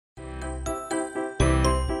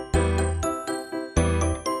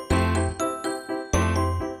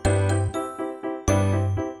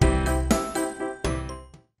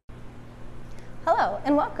Hello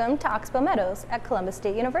and welcome to Oxbow Meadows at Columbus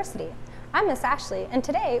State University. I'm Miss Ashley and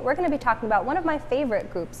today we're going to be talking about one of my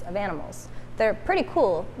favorite groups of animals. They're pretty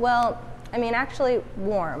cool, actually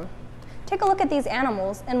warm. Take a look at these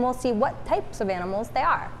animals and we'll see what types of animals they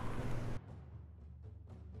are.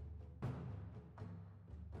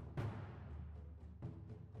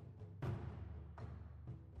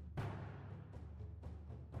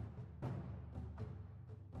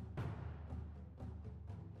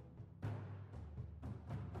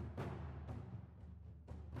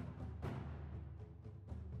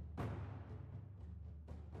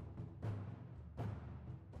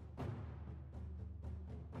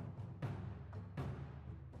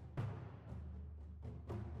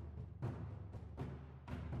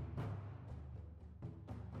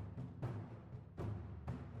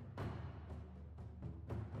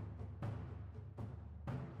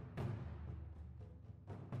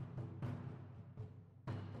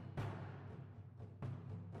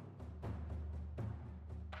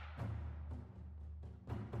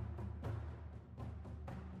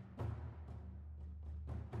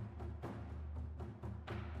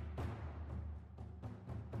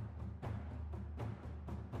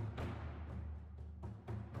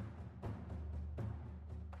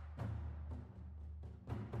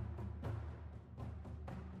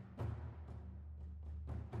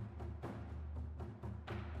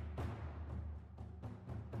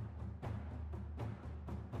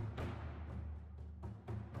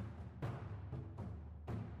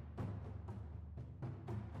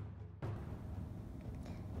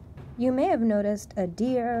 You may have noticed a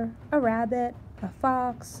deer, a rabbit, a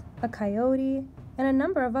fox, a coyote, and a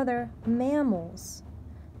number of other mammals.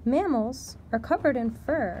 Mammals are covered in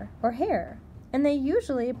fur or hair, and they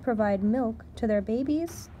usually provide milk to their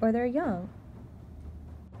babies or their young.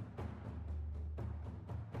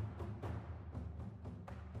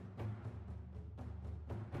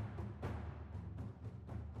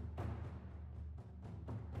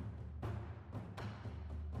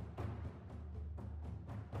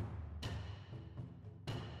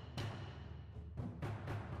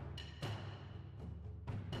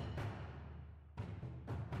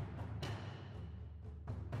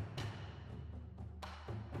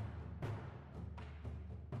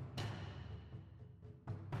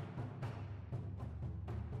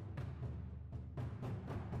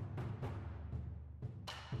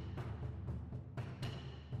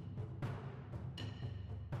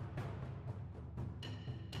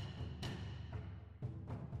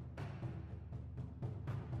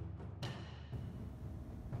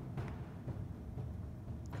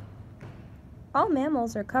 All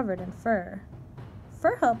mammals are covered in fur.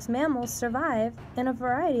 Fur helps mammals survive in a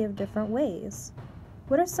variety of different ways.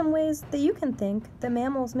 What are some ways that you can think that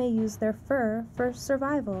mammals may use their fur for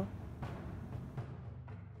survival?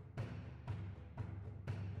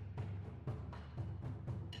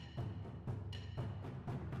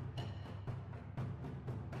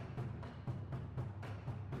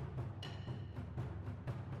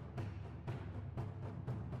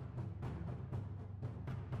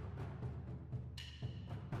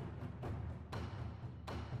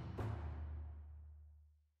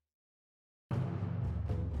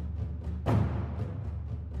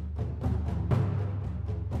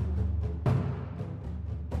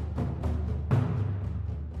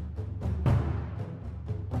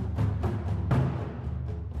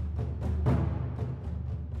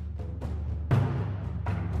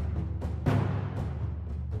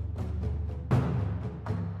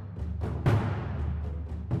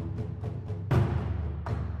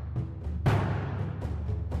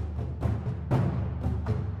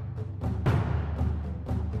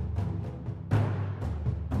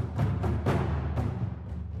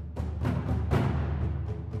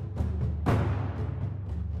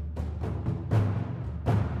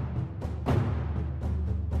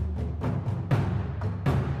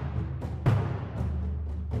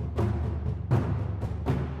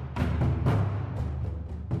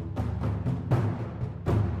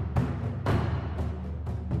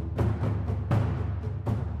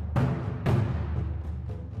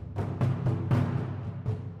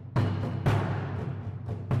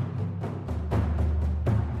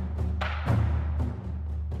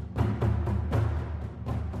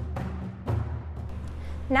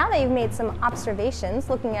 Now that you've made some observations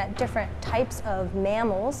looking at different types of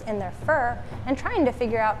mammals and their fur and trying to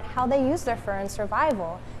figure out how they use their fur in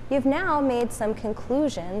survival, you've now made some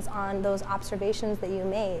conclusions on those observations that you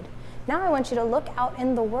made. Now I want you to look out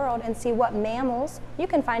in the world and see what mammals you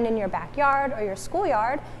can find in your backyard or your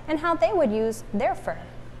schoolyard and how they would use their fur.